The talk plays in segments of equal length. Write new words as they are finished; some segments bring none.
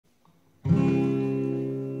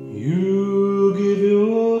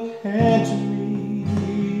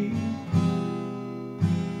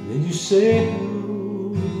say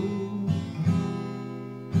hello,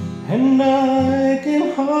 and I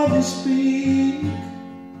can hardly speak.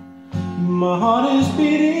 My heart is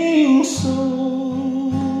beating so,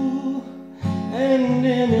 and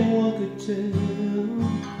anyone could tell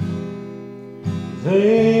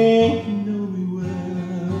they know me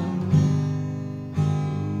well,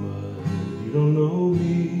 but you don't know me.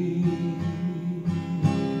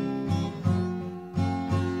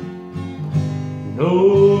 No,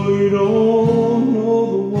 you don't know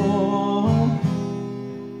the one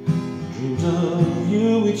who dreams of you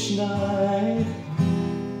each night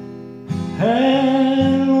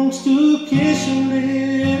and longs to kiss your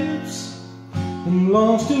lips and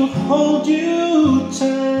longs to hold you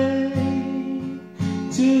tight.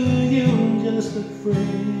 To you I'm just a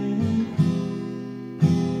friend,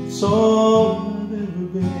 it's all I've ever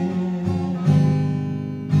been,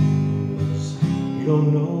 'cause you don't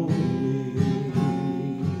know me.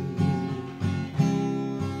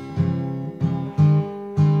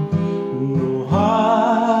 No, I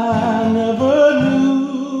never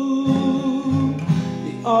knew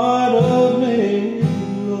the art of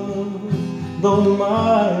making love, though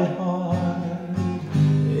my heart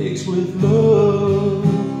aches with love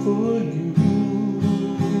for you.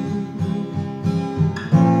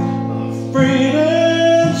 Afraid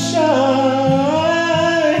and shy,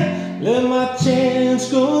 let my chance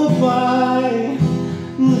go by,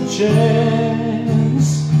 the chance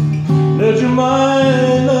that you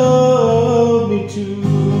might love me too.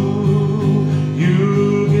 You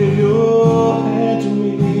give your hand to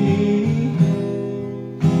me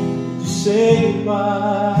to say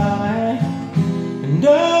goodbye, and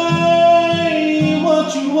I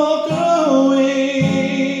watch you walk away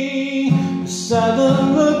beside the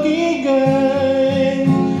lucky guy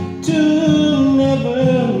to never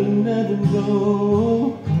let him go,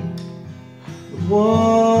 the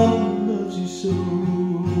one who loves you so.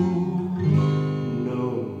 No,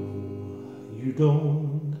 you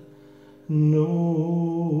don't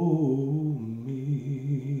know.